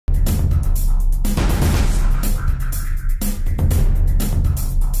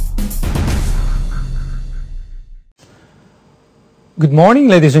Good morning,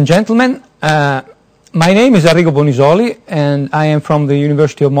 ladies and gentlemen. My name is Arrigo Bonisoli, and I am from the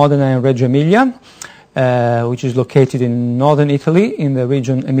University of Modena in Reggio Emilia, which is located in northern Italy, in the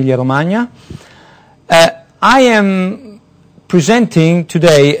region Emilia-Romagna. I am presenting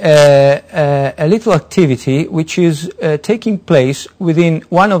today a little activity which is taking place within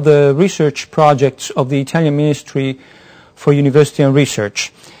one of the research projects of the Italian Ministry for University and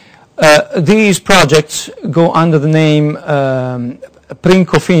Research. These projects go under the name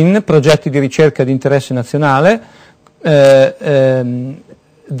PRINCOFIN, Progetti di Ricerca di Interesse Nazionale.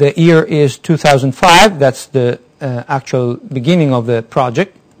 The year is 2005, that's the actual beginning of the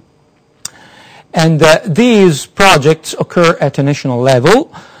project. And these projects occur at a national level.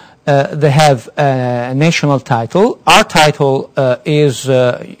 They have a national title. Our title is,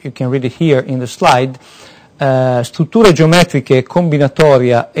 you can read it here in the slide, Strutture geometriche,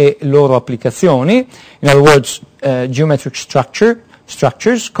 combinatoria e loro applicazioni. In other words, geometric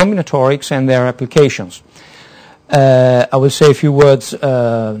structures, combinatorics, and their applications. I will say a few words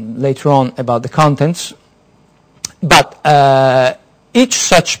later on about the contents. But each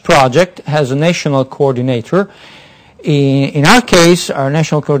such project has a national coordinator. In our case, our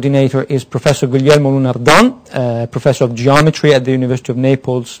national coordinator is Professor Guglielmo Lunardon, Professor of Geometry at the University of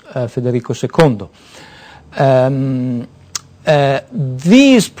Naples, Federico II.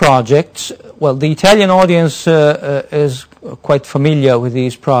 These projects, well, the Italian audience is quite familiar with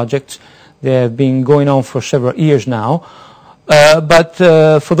these projects. They have been going on for several years now. But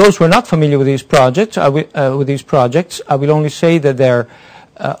for those who are not familiar with these projects, I will only say that they're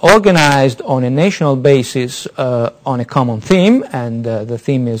organized on a national basis on a common theme, and the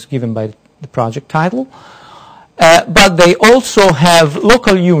theme is given by the project title. But they also have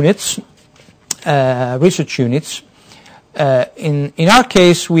local units, research units. In our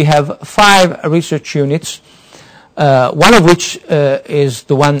case, we have 5 research units, one of which is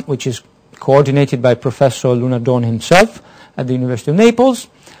the one which is coordinated by Professor Lunardon himself at the University of Naples.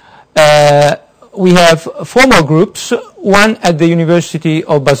 We have 4 more groups, one at the University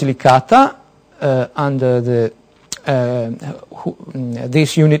of Basilicata, under the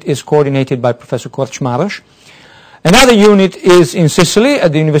this unit is coordinated by Professor Korczmaros. Another unit is in Sicily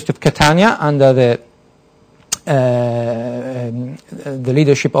at the University of Catania under the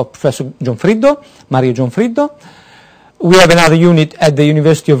leadership of Professor Mario Gianfriddo. We have another unit at the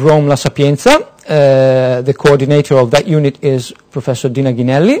University of Rome La Sapienza. The coordinator of that unit is Professor Dina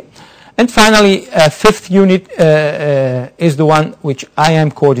Ghinelli. And finally, a 5th unit is the one which I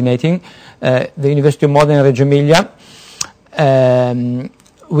am coordinating, the University of Modena and Reggio Emilia,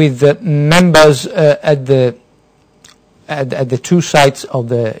 with members at the 2 sites of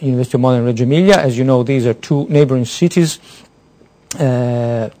the University of Modena and Reggio Emilia. As you know, these are 2 neighboring cities,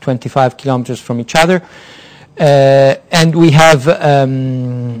 25 kilometers from each other. And we have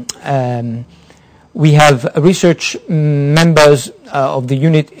research members of the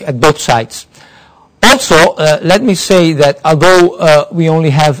unit at both sites. Also, let me say that although we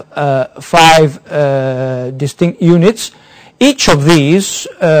only have 5 distinct units, each of these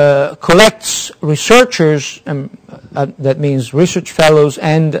collects researchers, that means research fellows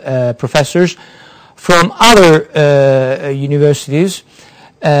and professors from other universities.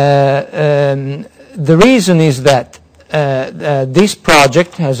 The reason is that this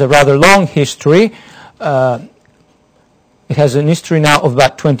project has a rather long history. It has a history now of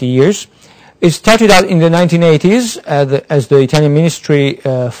about 20 years. It started out in the 1980s as the Italian Ministry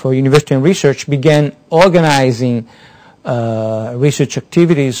for University and Research began organizing research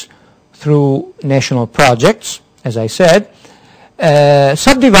activities through national projects, as I said,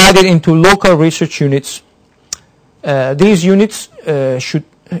 subdivided into local research units. These units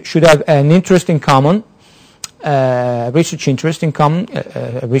should have an interest in common, research interest in common,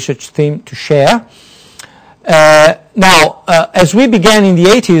 a research theme to share. Now, as we began in the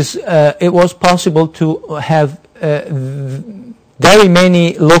 80s, it was possible to have very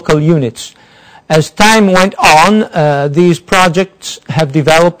many local units. As time went on, these projects have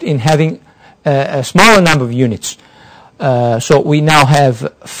developed in having a smaller number of units. So we now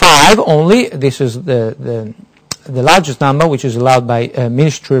have 5 only. This is the largest number, which is allowed by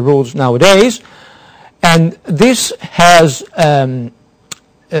ministry rules nowadays. And this has,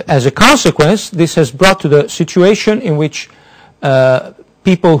 as a consequence, this has brought to the situation in which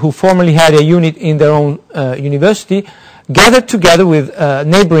people who formerly had a unit in their own university gathered together with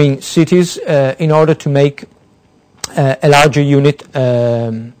neighboring cities in order to make a larger unit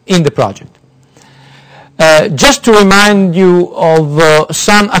in the project. Just to remind you of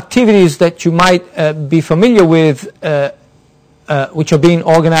some activities that you might be familiar with, which are being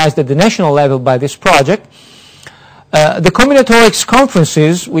organized at the national level by this project. The combinatorics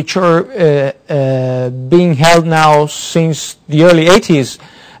conferences, which are being held now since the early 80s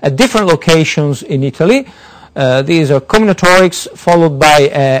at different locations in Italy. These are combinatorics followed by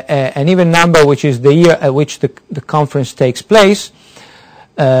an even number, which is the year at which the conference takes place.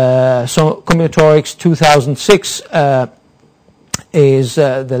 So combinatorics 2006 is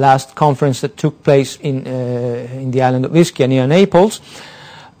the last conference that took place in the island of Ischia near Naples.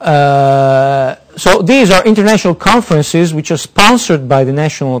 So these are international conferences which are sponsored by the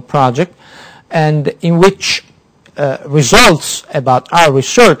national project, and in which results about our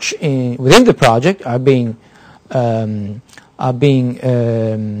research within the project are being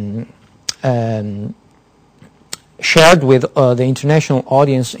shared with the international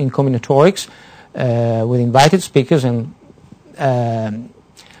audience in combinatorics, with invited speakers and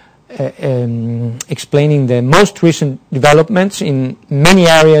explaining the most recent developments in many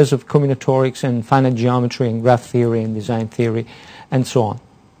areas of combinatorics and finite geometry and graph theory and design theory and so on.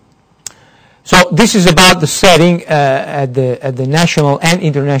 So this is about the setting at the national and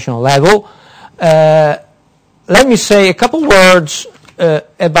international level. Let me say a couple words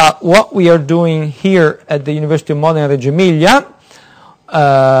about what we are doing here at the University of Modena Reggio Emilia.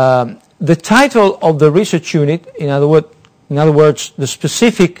 The title of the research unit, in other words, the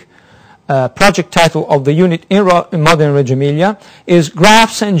specific project title of the unit in Modena Reggio Emilia is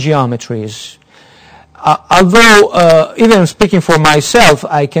Graphs and Geometries. Although, even speaking for myself,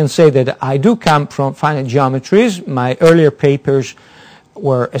 I can say that I do come from finite geometries. My earlier papers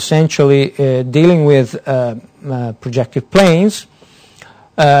were essentially dealing with projective planes.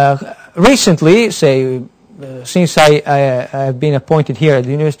 Recently, since I have been appointed here at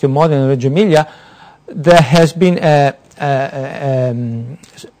the University of Modena Reggio Emilia, there has been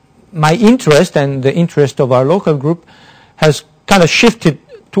my interest and the interest of our local group has kind of shifted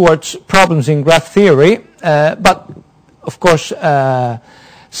towards problems in graph theory, but of course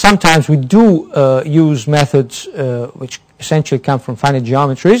sometimes we do use methods which essentially come from finite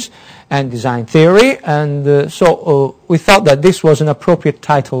geometries and design theory, and so we thought that this was an appropriate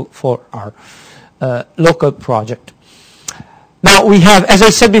title for our local project. Now we have, as I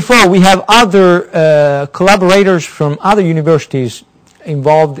said before, we have other collaborators from other universities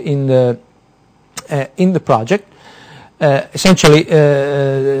involved in the project. Essentially,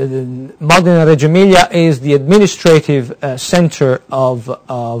 Modena Reggio Emilia is the administrative center of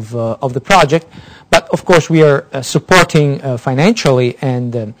the project, but of course we are supporting financially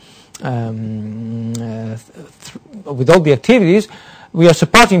and with all the activities. We are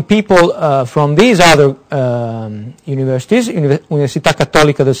supporting people from these other universities, Università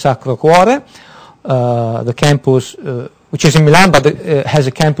Cattolica del Sacro Cuore, the campus, which is in Milan, but has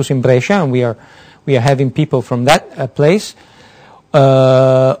a campus in Brescia, and we are having people from that place.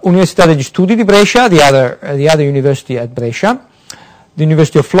 Università degli Studi di Brescia, the other university at Brescia, the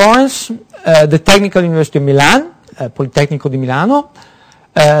University of Florence, the Technical University of Milan, Politecnico di Milano,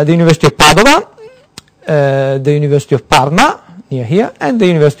 the University of Padova, the University of Parma, near here, and the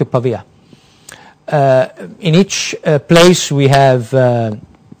University of Pavia. In each place we have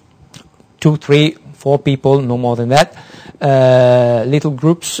 2, 3, 4 people, no more than that, little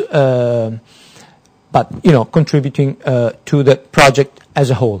groups, but contributing to the project as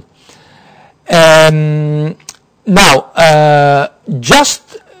a whole. Now,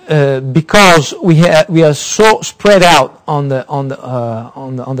 just because we are so spread out on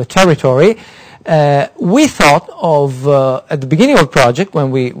the territory, we thought of at the beginning of the project,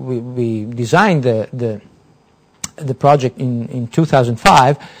 when we designed the project in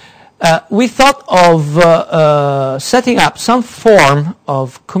 2005. We thought of setting up some form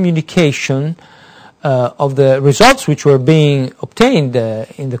of communication of the results which were being obtained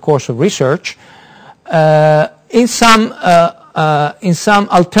in the course of research in some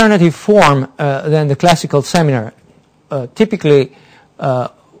alternative form than the classical seminar. Typically,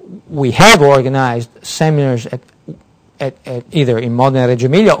 we have organized seminars at either in Modena Reggio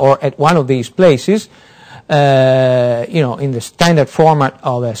Emilia or at one of these places, in the standard format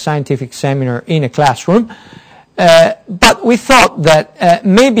of a scientific seminar in a classroom. But we thought that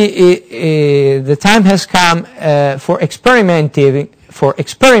maybe the time has come for experimenting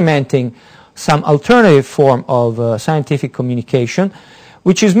some alternative form of scientific communication,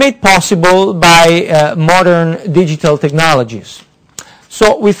 which is made possible by modern digital technologies.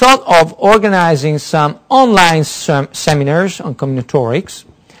 So we thought of organizing some online seminars on combinatorics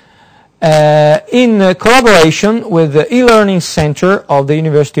in collaboration with the e-learning center of the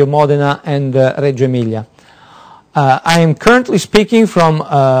University of Modena and Reggio Emilia. I am currently speaking from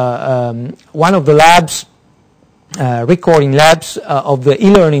one of the labs, recording labs of the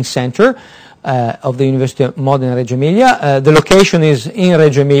e-learning center, of the University of Modena Reggio Emilia. The location is in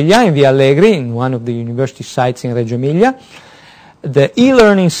Reggio Emilia, in Via Allegri, in one of the university sites in Reggio Emilia. The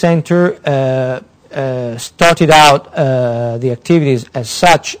e-learning center started out the activities as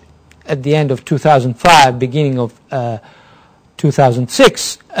such at the end of 2005, beginning of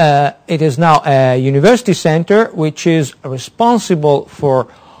 2006. It is now a university center which is responsible for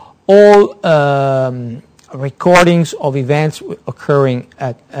all recordings of events occurring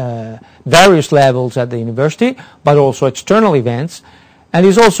at various levels at the university, but also external events, and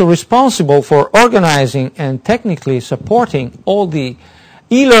is also responsible for organizing and technically supporting all the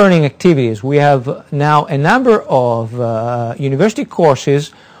e-learning activities. We have now a number of university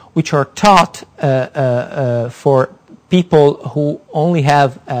courses which are taught for people who only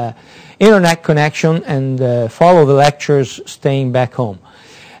have internet connection and follow the lectures staying back home.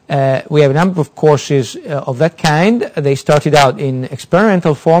 We have a number of courses of that kind. They started out in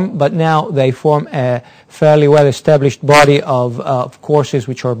experimental form, but now they form a fairly well-established body of courses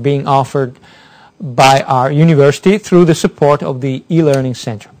which are being offered by our university through the support of the e-learning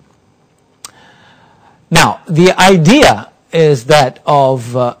center. Now, the idea is that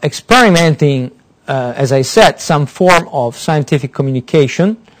of experimenting, as I said, some form of scientific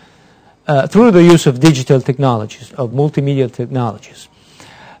communication through the use of digital technologies, of multimedia technologies.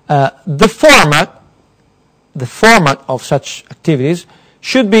 The format of such activities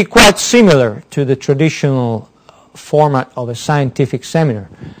should be quite similar to the traditional format of a scientific seminar.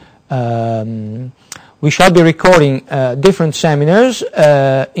 We shall be recording different seminars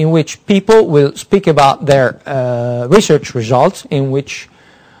in which people will speak about their research results, in which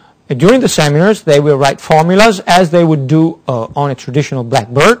during the seminars they will write formulas as they would do on a traditional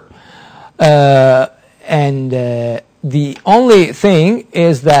blackboard. The only thing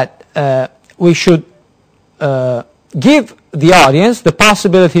is that we should give the audience the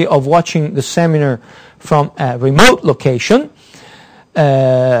possibility of watching the seminar from a remote location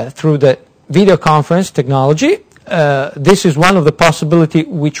through the video conference technology. This is one of the possibilities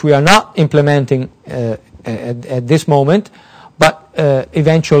which we are not implementing at this moment, but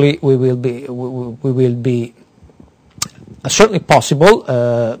eventually we will be certainly possible,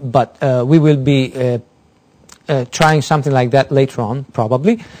 but we will be trying something like that later on,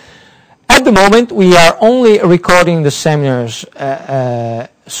 probably. At the moment, we are only recording the seminars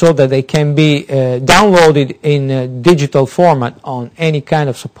so that they can be downloaded in a digital format on any kind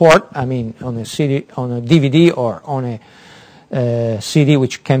of support. I mean, on a CD, on a DVD, or on a CD,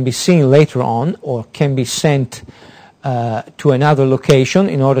 which can be seen later on, or can be sent to another location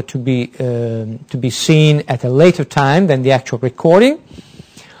in order to be seen at a later time than the actual recording.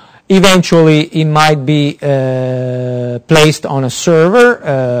 Eventually, it might be placed on a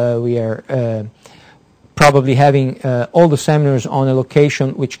server. We are probably having all the seminars on a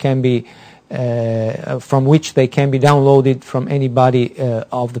location which can be, from which they can be downloaded from anybody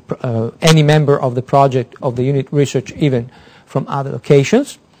of the any member of the project of the unit research, even from other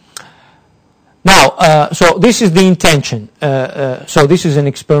locations. Now, so this is the intention. So this is an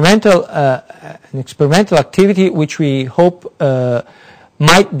experimental activity which we hope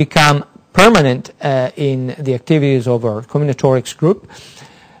might become permanent in the activities of our combinatorics group.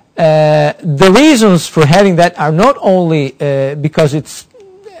 The reasons for having that are not only because it's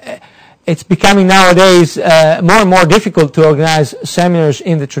becoming nowadays more and more difficult to organize seminars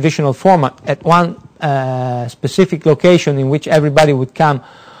in the traditional format at one specific location in which everybody would come,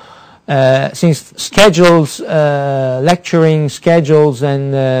 since schedules, lecturing schedules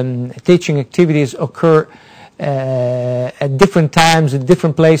and teaching activities occur at different times, at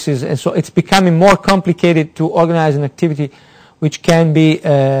different places, and so it's becoming more complicated to organize an activity which can be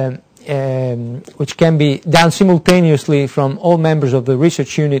done simultaneously from all members of the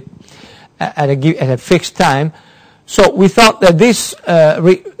research unit at a fixed time. So we thought that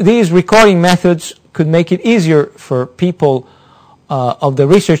these recording methods could make it easier for people of the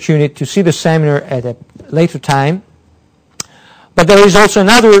research unit to see the seminar at a later time. But there is also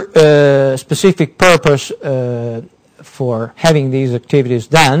another specific purpose for having these activities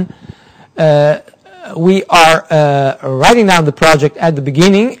done. We are writing down the project at the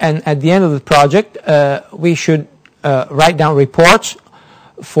beginning, and at the end of the project we should write down reports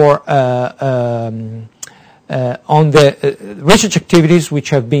for on the research activities which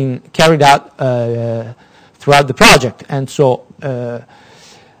have been carried out throughout the project. And so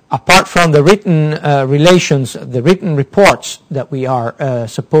apart from the written relations, the written reports that we are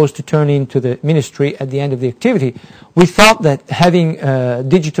supposed to turn into the ministry at the end of the activity, we thought that having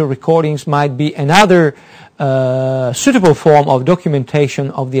digital recordings might be another suitable form of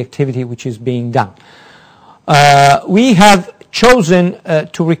documentation of the activity which is being done. We have chosen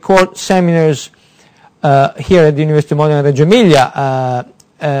to record seminars here at the University of Modena and Reggio Emilia,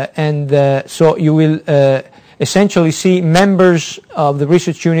 so you will essentially see members of the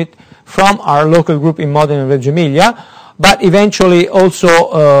research unit from our local group in Modena and Reggio Emilia, but eventually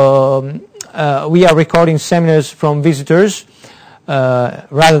also we are recording seminars from visitors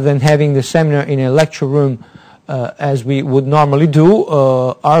rather than having the seminar in a lecture room as we would normally do.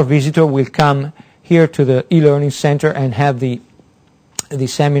 Our visitor will come here to the e-learning center and have the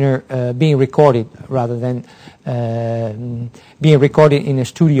seminar being recorded rather than being recorded in a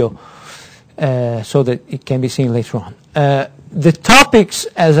studio so that it can be seen later on. The topics,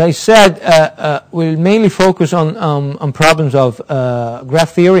 as I said, will mainly focus on problems of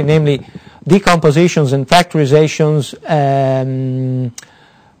graph theory, namely decompositions and factorizations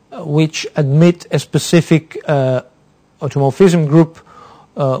which admit a specific automorphism group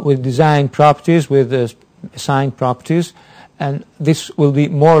with design properties, with assigned properties, and this will be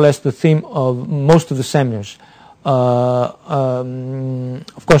more or less the theme of most of the seminars. Of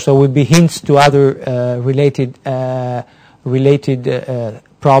course, there will be hints to other related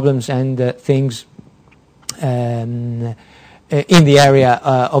problems and things in the area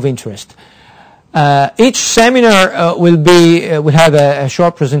of interest. Each seminar will have a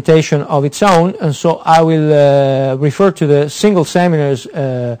short presentation of its own, and so I will refer to the single seminars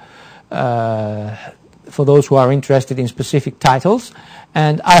for those who are interested in specific titles,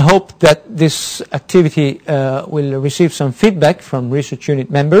 and I hope that this activity will receive some feedback from research unit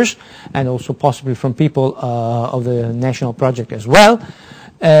members and also possibly from people of the national project as well.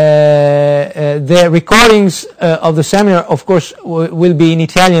 The recordings of the seminar, of course, will be in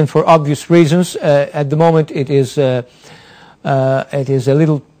Italian for obvious reasons. At the moment it is a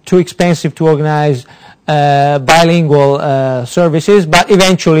little too expensive to organize bilingual services, but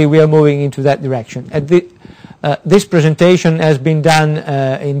eventually we are moving into that direction. This presentation has been done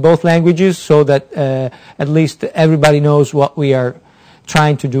in both languages so that at least everybody knows what we are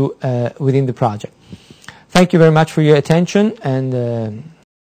trying to do within the project. Thank you very much for your attention, and